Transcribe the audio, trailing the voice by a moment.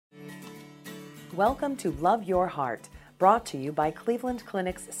Welcome to Love Your Heart, brought to you by Cleveland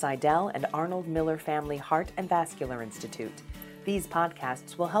Clinic's Seidel and Arnold Miller Family Heart and Vascular Institute. These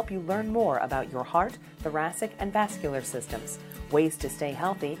podcasts will help you learn more about your heart, thoracic, and vascular systems, ways to stay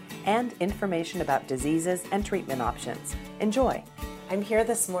healthy, and information about diseases and treatment options. Enjoy. I'm here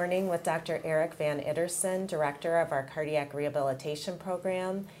this morning with Dr. Erik Van Iterson, Director of our Cardiac Rehabilitation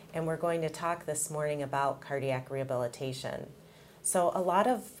Program, and we're going to talk this morning about cardiac rehabilitation. So a lot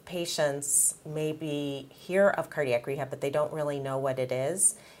of patients maybe hear of cardiac rehab, but they don't really know what it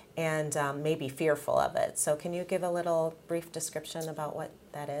is and may be fearful of it. So can you give a little brief description about what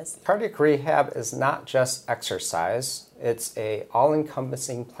that is? Cardiac rehab is not just exercise. It's an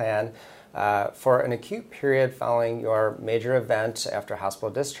all-encompassing plan for an acute period following your major event after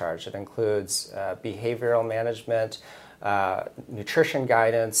hospital discharge. It includes behavioral management, nutrition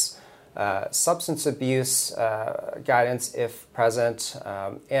guidance, substance abuse guidance if present,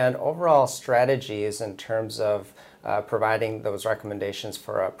 and overall strategies in terms of providing those recommendations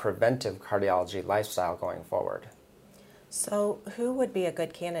for a preventive cardiology lifestyle going forward. So who would be a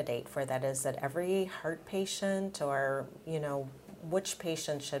good candidate for that? Is it every heart patient, or, which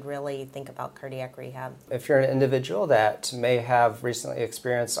patient should really think about cardiac rehab? If you're an individual that may have recently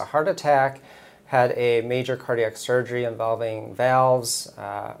experienced a heart attack, had a major cardiac surgery involving valves,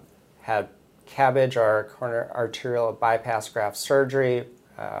 had CABG or coronary arterial bypass graft surgery,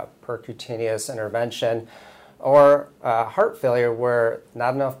 percutaneous intervention, or heart failure where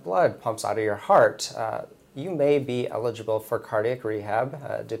not enough blood pumps out of your heart, you may be eligible for cardiac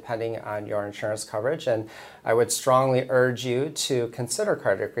rehab depending on your insurance coverage. And I would strongly urge you to consider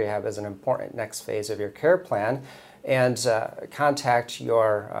cardiac rehab as an important next phase of your care plan and contact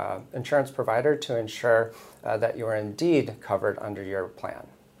your insurance provider to ensure that you are indeed covered under your plan.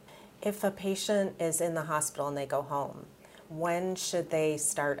 If a patient is in the hospital and they go home, when should they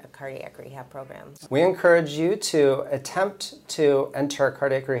start a cardiac rehab program? We encourage you to attempt to enter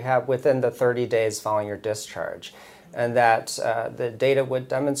cardiac rehab within the 30 days following your discharge, and that the data would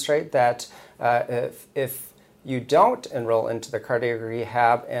demonstrate that if you don't enroll into the cardiac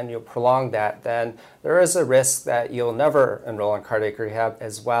rehab and you prolong that, then there is a risk that you'll never enroll in cardiac rehab,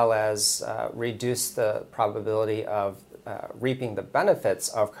 as well as reduce the probability of reaping the benefits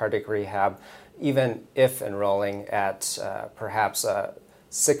of cardiac rehab, even if enrolling at perhaps a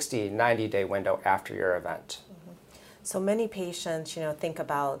 60, 90-day window after your event. Mm-hmm. So many patients, think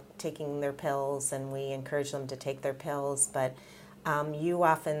about taking their pills, and we encourage them to take their pills, but you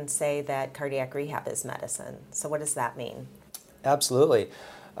often say that cardiac rehab is medicine. So what does that mean? Absolutely.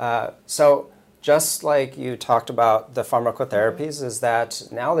 So just like you talked about the pharmacotherapies, is that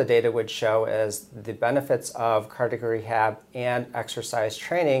now the data would show as the benefits of cardiac rehab and exercise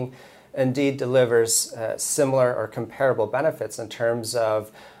training indeed delivers similar or comparable benefits in terms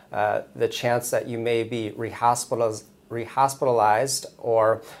of the chance that you may be rehospitalized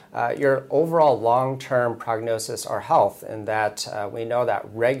or your overall long-term prognosis or health, in that we know that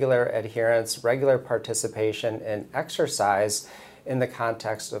regular adherence, regular participation in exercise in the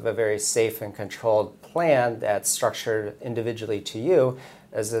context of a very safe and controlled plan that's structured individually to you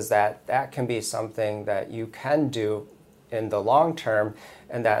is that can be something that you can do in the long term,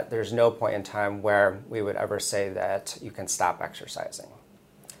 and that there's no point in time where we would ever say that you can stop exercising.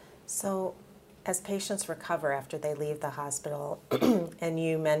 So as patients recover after they leave the hospital, and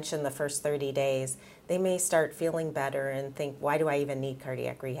you mentioned the first 30 days, they may start feeling better and think, why do I even need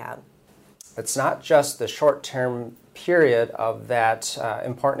cardiac rehab? It's not just the short-term period of that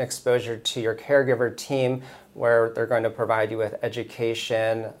important exposure to your caregiver team, where they're going to provide you with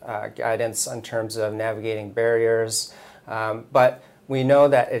education, guidance in terms of navigating barriers, but we know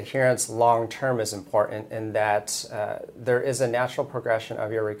that adherence long-term is important, in that there is a natural progression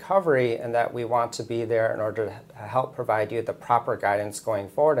of your recovery, and that we want to be there in order to help provide you the proper guidance going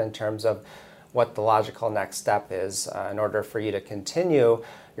forward in terms of what the logical next step is in order for you to continue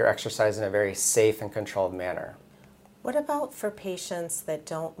your exercise in a very safe and controlled manner. What about for patients that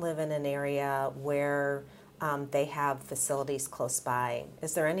don't live in an area where they have facilities close by?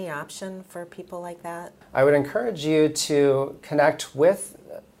 Is there any option for people like that? I would encourage you to connect with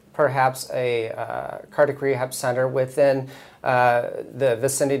perhaps a cardiac rehab center within the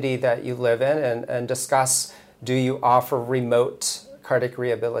vicinity that you live in, and discuss, do you offer remote cardiac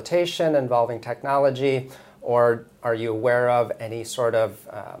rehabilitation involving technology, or are you aware of any sort of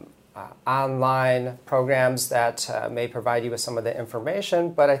online programs that may provide you with some of the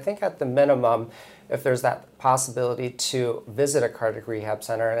information? But I think at the minimum, if there's that possibility to visit a cardiac rehab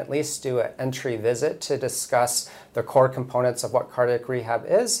center and at least do an entry visit to discuss the core components of what cardiac rehab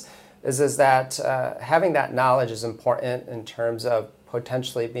is that having that knowledge is important in terms of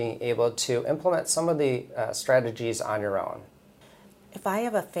potentially being able to implement some of the strategies on your own. If I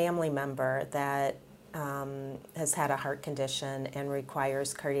have a family member that has had a heart condition and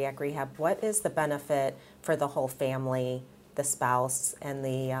requires cardiac rehab, what is the benefit for the whole family, the spouse, and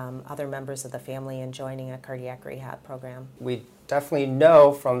the other members of the family in joining a cardiac rehab program? We definitely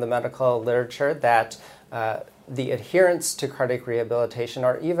know from the medical literature that the adherence to cardiac rehabilitation,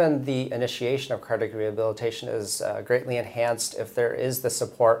 or even the initiation of cardiac rehabilitation, is greatly enhanced if there is the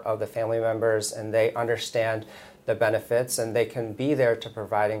support of the family members and they understand the benefits and they can be there to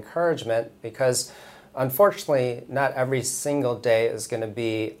provide encouragement, because unfortunately not every single day is going to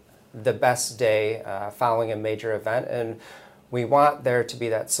be the best day following a major event, and we want there to be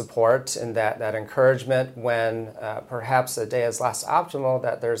that support and that encouragement when perhaps a day is less optimal,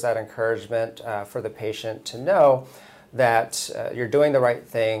 that there's that encouragement for the patient to know that you're doing the right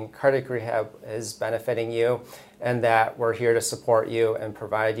thing, cardiac rehab is benefiting you, and that we're here to support you and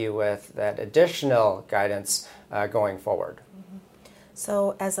provide you with that additional guidance going forward. Mm-hmm.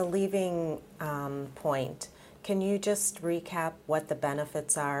 So as a leaving point, can you just recap what the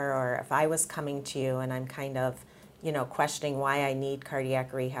benefits are, or if I was coming to you and I'm kind of questioning why I need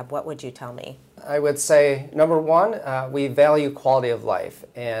cardiac rehab, what would you tell me? I would say, number one, we value quality of life,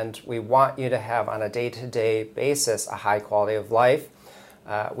 and we want you to have on a day-to-day basis a high quality of life.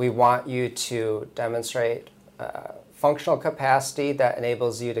 We want you to demonstrate functional capacity that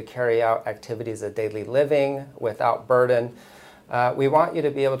enables you to carry out activities of daily living without burden. We want you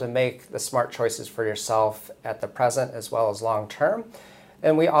to be able to make the smart choices for yourself at the present as well as long term.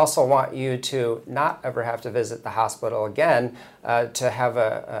 And we also want you to not ever have to visit the hospital again to have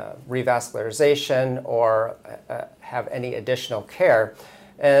a revascularization or have any additional care.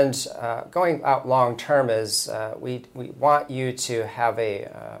 And going out long term is we want you to have a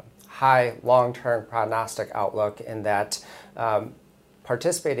high long-term prognostic outlook, in that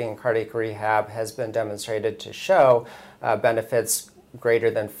participating in cardiac rehab has been demonstrated to show benefits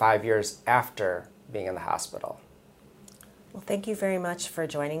greater than 5 years after being in the hospital. Well, thank you very much for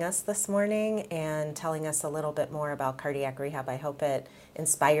joining us this morning and telling us a little bit more about cardiac rehab. I hope it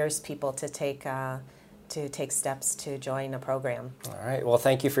inspires people to take steps to join a program. All right. Well,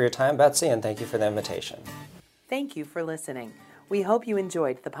 thank you for your time, Betsy, and thank you for the invitation. Thank you for listening. We hope you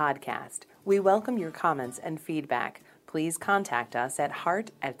enjoyed the podcast. We welcome your comments and feedback. Please contact us at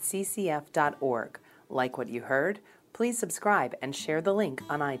heart@ccf.org. Like what you heard? Please subscribe and share the link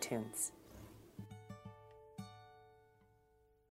on iTunes.